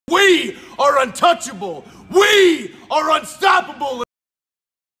are untouchable. We are unstoppable.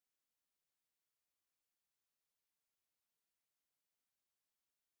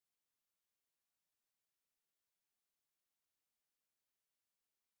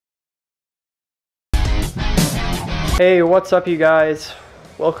 Hey, what's up you guys?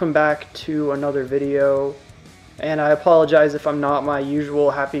 Welcome back to another video, and I apologize if I'm not my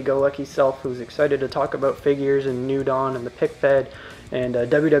usual happy-go-lucky self who's excited to talk about figures and New Dawn and the pick fed and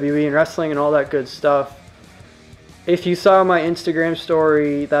WWE and wrestling and all that good stuff. If you saw my Instagram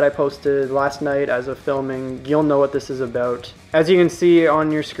story that I posted last night as of filming, you'll know what this is about. As you can see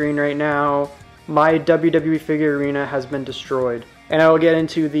on your screen right now, my WWE figure arena has been destroyed, and I will get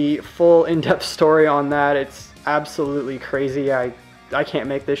into the full in-depth story on that. It's absolutely crazy. I can't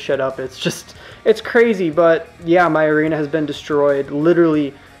make this shit up. It's crazy, but yeah, my arena has been destroyed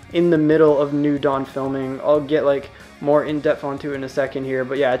literally in the middle of New Dawn filming. I'll get like more in-depth onto it in a second here,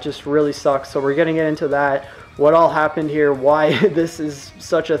 but yeah, it just really sucks. So we're gonna get into that, what all happened here, why this is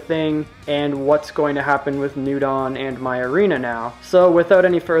such a thing, and what's going to happen with New Dawn and my arena now. So without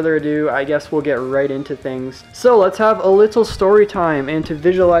any further ado, I guess we'll get right into things. So let's have a little story time, and to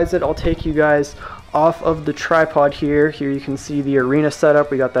visualize it, I'll take you guys off of the tripod here. Here you can see the arena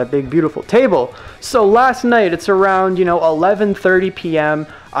setup. We got that big beautiful table. So last night, it's around 11:30 p.m.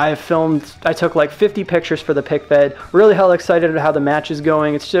 I took like 50 pictures for the pick fed. Really hell excited at how the match is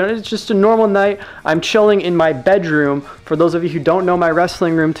going. It's just a normal night. I'm chilling in my bedroom. For those of you who don't know my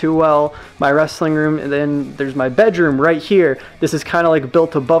wrestling room too well, my wrestling room, and then there's my bedroom right here. This is kind of like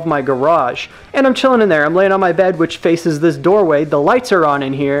built above my garage, and I'm chilling in there. I'm laying on my bed, which faces this doorway. The lights are on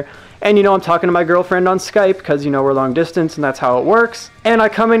in here. And I'm talking to my girlfriend on Skype because we're long distance and that's how it works. And I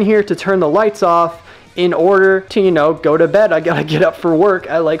come in here to turn the lights off in order to go to bed. I gotta get up for work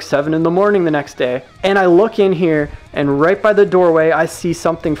at like 7 in the morning the next day. And I look in here, and right by the doorway I see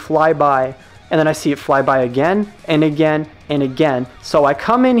something fly by, and then I see it fly by again and again and again. So I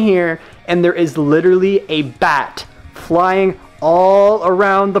come in here, and there is literally a bat flying all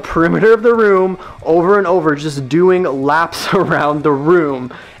around the perimeter of the room, over and over, just doing laps around the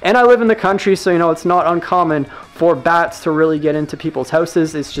room. And I live in the country, so it's not uncommon for bats to really get into people's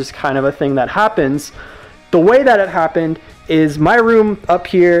houses. It's just kind of a thing that happens. The way that it happened is my room up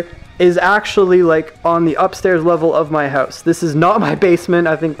here is actually like on the upstairs level of my house. This is not my basement.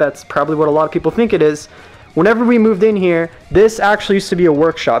 I think that's probably what a lot of people think it is. Whenever we moved in here, this actually used to be a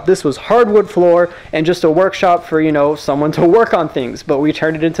workshop. This was hardwood floor and just a workshop for, someone to work on things. But we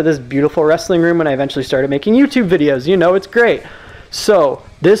turned it into this beautiful wrestling room, and I eventually started making YouTube videos. It's great. So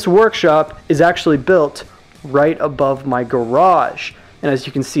this workshop is actually built right above my garage. And as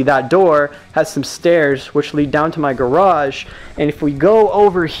you can see, that door has some stairs which lead down to my garage. And if we go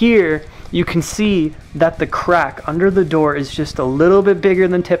over here, you can see that the crack under the door is just a little bit bigger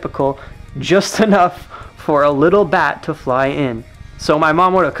than typical, just enough for a little bat to fly in. So my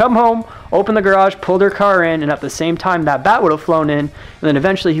mom would have come home, opened the garage, pulled her car in, and at the same time that bat would have flown in, and then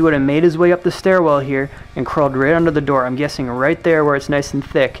eventually he would have made his way up the stairwell here and crawled right under the door. I'm guessing right there where it's nice and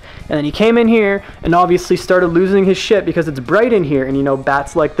thick. And then he came in here and obviously started losing his shit because it's bright in here, and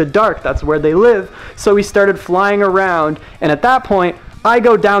bats like the dark, that's where they live. So he started flying around, and at that point I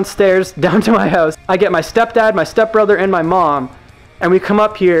go downstairs, down to my house. I get my stepdad, my stepbrother, and my mom, and we come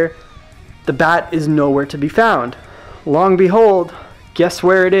up here. The bat is nowhere to be found. Long behold, guess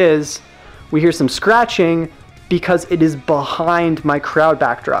where it is? We hear some scratching because it is behind my crowd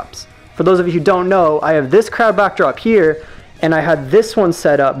backdrops. For those of you who don't know, I have this crowd backdrop here, and I had this one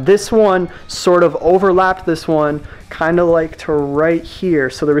set up. This one sort of overlapped this one, kind of like to right here.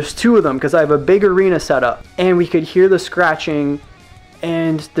 So there was two of them because I have a big arena set up. And we could hear the scratching,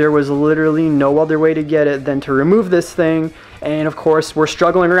 and there was literally no other way to get it than to remove this thing. And of course, we're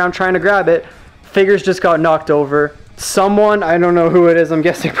struggling around trying to grab it. Figures just got knocked over. Someone, I don't know who it is, I'm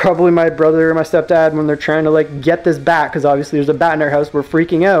guessing probably my brother or my stepdad, when they're trying to get this bat, because obviously there's a bat in our house, we're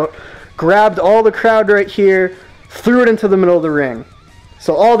freaking out, grabbed all the crowd right here, threw it into the middle of the ring.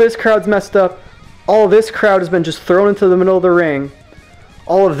 So all this crowd's messed up. All this crowd has been just thrown into the middle of the ring.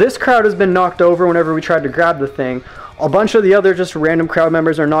 All of this crowd has been knocked over whenever we tried to grab the thing. A bunch of the other just random crowd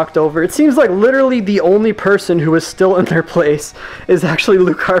members are knocked over. It seems like literally the only person who is still in their place is actually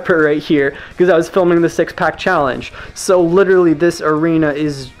Luke Harper right here, because I was filming the 6-pack challenge. So literally this arena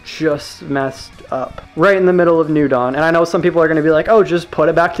is just messed up. Right in the middle of New Dawn. And I know some people are going to be like, oh, just put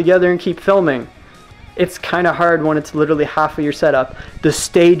it back together and keep filming. It's kind of hard when it's literally half of your setup. The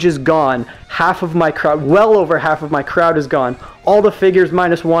stage is gone. Half of my crowd, well over half of my crowd is gone. All the figures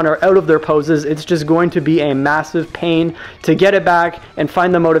minus one are out of their poses. It's just going to be a massive pain to get it back and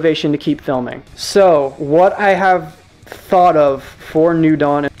find the motivation to keep filming. So what I have thought of for New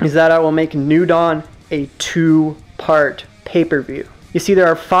Dawn is that I will make New Dawn a 2-part pay-per-view. You see, there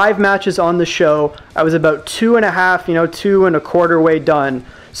are 5 matches on the show. I was about 2.5, 2.25 way done.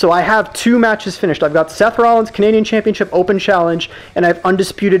 So I have 2 matches finished. I've got Seth Rollins Canadian Championship Open Challenge, and I have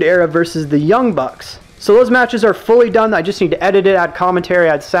Undisputed Era versus the Young Bucks. So those matches are fully done. I just need to edit it, add commentary,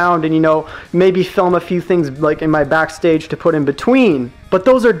 add sound, and maybe film a few things like in my backstage to put in between. But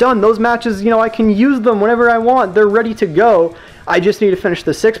those are done. Those matches, I can use them whenever I want. They're ready to go. I just need to finish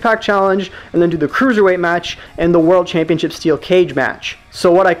the 6-pack challenge and then do the cruiserweight match and the World Championship Steel Cage match.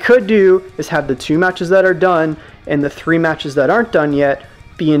 So what I could do is have the 2 matches that are done and the 3 matches that aren't done yet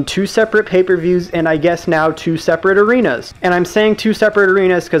be in 2 separate pay-per-views, and I guess now 2 separate arenas. And I'm saying 2 separate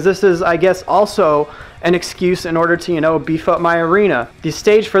arenas because this is, I guess, also an excuse in order to, beef up my arena. The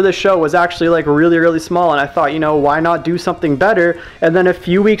stage for this show was actually like really, really small, and I thought, why not do something better? And then a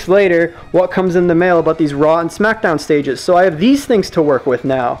few weeks later, what comes in the mail about these Raw and SmackDown stages? So I have these things to work with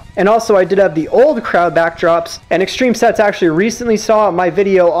now. And also I did have the old crowd backdrops, and Extreme Sets actually recently saw my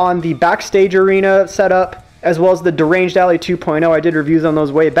video on the backstage arena setup, as well as the Deranged Alley 2.0. I did reviews on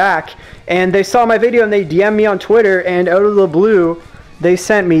those way back, and they saw my video and they DM'd me on Twitter, and out of the blue, they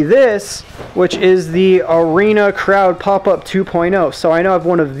sent me this, which is the Arena Crowd Pop-Up 2.0. So I now have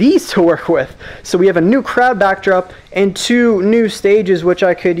one of these to work with. So we have a new crowd backdrop and 2 new stages, which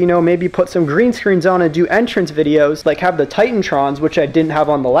I could, maybe put some green screens on and do entrance videos, like have the Titantrons, which I didn't have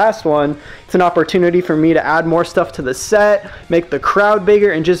on the last one. It's an opportunity for me to add more stuff to the set, make the crowd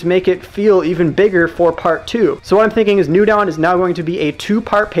bigger, and just make it feel even bigger for part 2. So what I'm thinking is New Dawn is now going to be a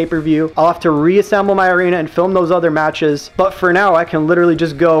 2-part pay-per-view. I'll have to reassemble my arena and film those other matches, but for now I can literally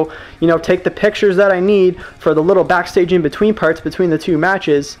just go, take the pictures that I need for the little backstage in between parts between the 2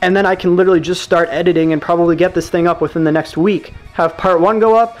 matches, and then I can literally just start editing and probably get this thing up within the next week. Have part 1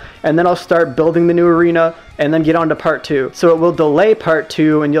 go up, and then I'll start building the new arena and then get on to part 2. So it will delay part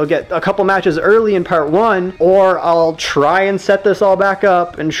 2, and you'll get a couple matches early in part 1, or I'll try and set this all back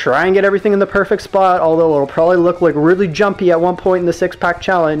up and try and get everything in the perfect spot, although it'll probably look like really jumpy at one point in the 6-pack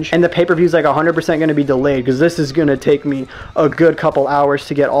challenge, and the pay-per-view is like 100% going to be delayed, because this is going to take me a good couple hours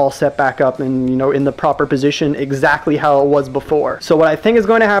to get all set back up and, in the proper position exactly how it was before. So what I think is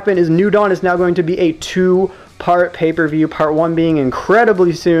going to happen is New Dawn is now going to be a 2-part pay-per-view, part 1 being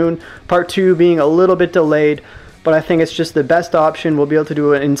incredibly soon, part 2 being a little bit delayed, but I think it's just the best option. We'll be able to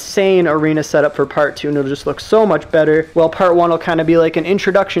do an insane arena setup for part 2, and it'll just look so much better. Well, part 1 will kind of be like an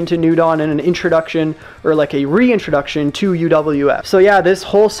introduction to New Dawn and an introduction, or like a reintroduction to UWF. So yeah, this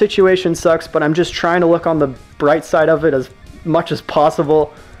whole situation sucks, but I'm just trying to look on the bright side of it as much as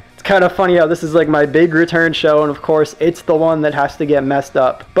possible. It's kind of funny how this is like my big return show, and of course it's the one that has to get messed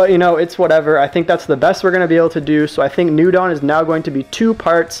up. But it's whatever. I think that's the best we're going to be able to do. So I think New Dawn is now going to be 2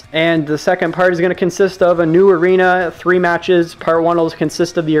 parts, and the second part is going to consist of a new arena, 3 matches. Part 1 will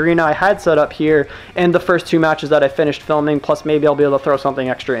consist of the arena I had set up here and the first 2 matches that I finished filming, plus maybe I'll be able to throw something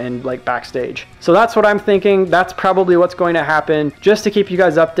extra in like backstage. So that's what I'm thinking. That's probably what's going to happen, just to keep you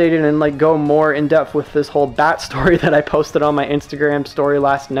guys updated and like go more in depth with this whole bat story that I posted on my Instagram story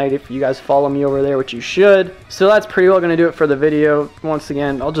last night. If you guys follow me over there, which you should. So that's pretty well going to do it for the video. Once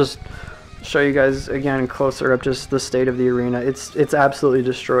again, I'll just show you guys again closer up just the state of the arena. It's absolutely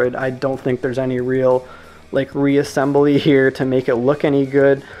destroyed. I don't think there's any real like reassembly here to make it look any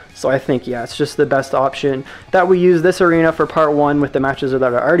good. So I think, yeah, it's just the best option that we use this arena for part 1 with the matches that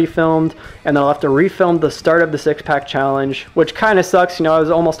are already filmed, and then I'll have to refilm the start of the 6-pack challenge, which kind of sucks. I was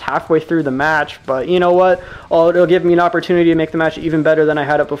almost halfway through the match, but you know what? It'll give me an opportunity to make the match even better than I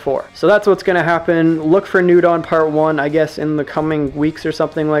had it before. So that's what's going to happen. Look for New Dawn part 1, I guess, in the coming weeks or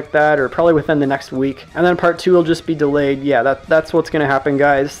something like that, or probably within the next week. And then part 2 will just be delayed. Yeah, that's what's going to happen,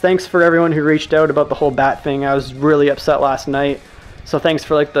 guys. Thanks for everyone who reached out about the whole bat thing. I was really upset last night. So thanks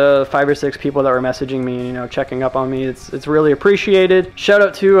for like the 5 or 6 people that were messaging me and, checking up on me. It's really appreciated. Shout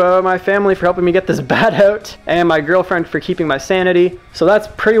out to my family for helping me get this bat out, and my girlfriend for keeping my sanity. So that's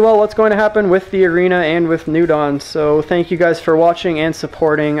pretty well what's going to happen with the arena and with New Dawn. So thank you guys for watching and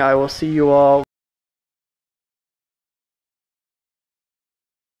supporting. I will see you all